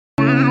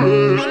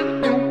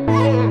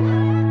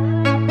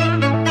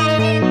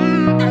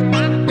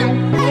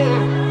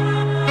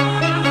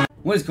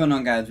What is going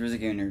on, guys? Rizic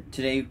here.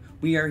 Today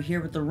we are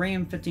here with the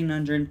Ram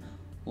 1500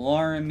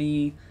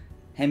 LARAMIE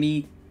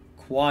Hemi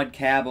Quad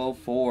Cab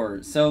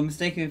 04. So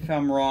mistake me if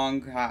I'm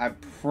wrong, I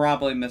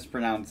probably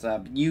mispronounced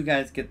that, but you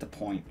guys get the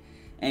point.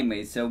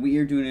 Anyway, so we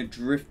are doing a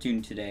drift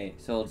tune today,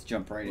 so let's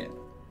jump right in.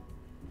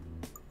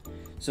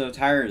 So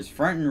tires,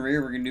 front and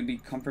rear, we're going to be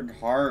comfort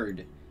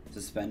hard.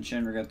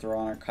 Suspension, we're going to throw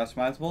on our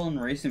customizable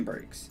and racing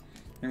brakes.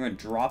 We're going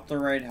to drop the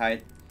ride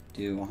height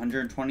to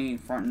 120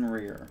 front and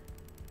rear.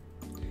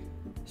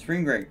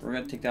 Spring brake, we're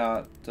going to take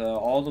that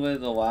all the way to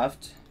the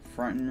left,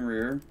 front and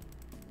rear.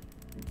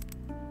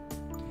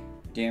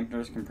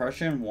 Dampeners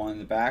compression, one in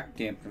the back.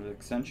 Dampeners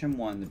extension,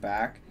 one in the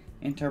back.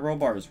 Anti-roll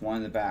bars, one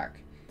in the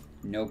back.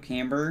 No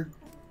camber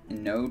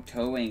and no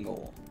toe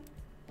angle.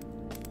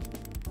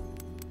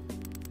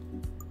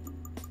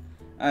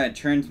 Alright,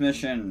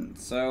 transmission.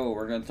 So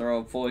we're going to throw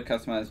a fully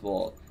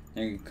customizable.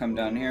 Then you can come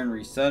down here and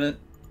reset it.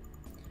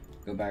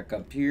 Go back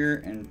up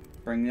here and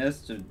bring this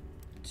to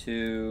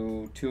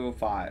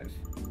 205.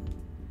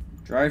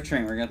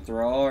 Drivetrain, we're going to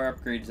throw all our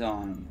upgrades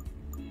on.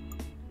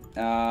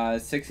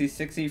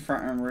 60/60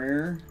 front and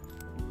rear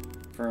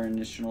for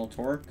initial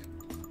torque.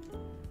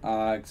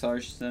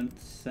 Acceleration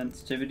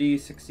sensitivity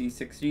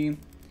 60/60.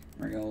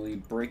 We're going to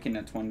leave braking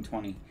at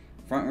 20/20.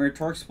 Front and rear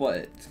torque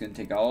split, it's going to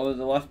take all to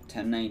the left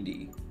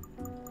 1090.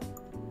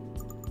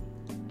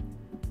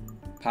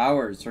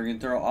 Power, so we're going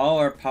to throw all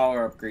our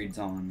power upgrades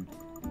on.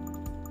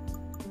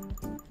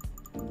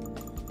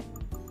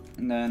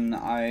 And then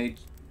I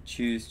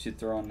choose to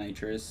throw on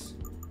nitrous.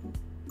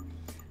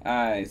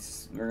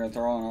 Alright, we're gonna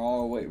throw on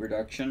all weight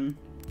reduction.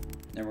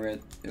 Then we're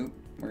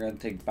gonna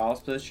take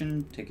ballast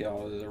position, take it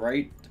all to the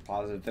right to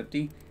positive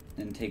 50,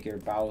 then take your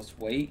ballast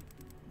weight,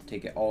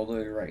 take it all the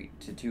way right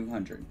to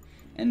 200.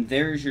 And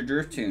there's your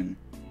drift tune.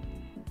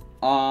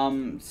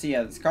 So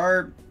yeah, this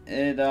car,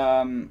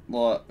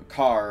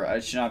 car, I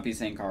should not be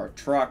saying car,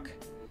 truck.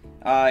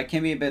 It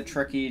can be a bit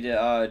tricky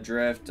to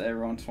drift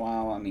every once in a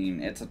while. I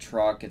mean, it's a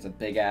truck. It's a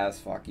big-ass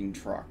fucking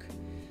truck.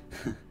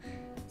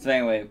 So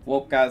anyway,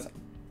 well, guys,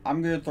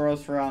 I'm going to throw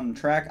this around the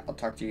track. I'll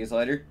talk to you guys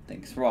later.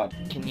 Thanks for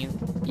watching. Can you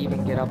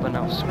even get up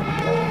enough speed?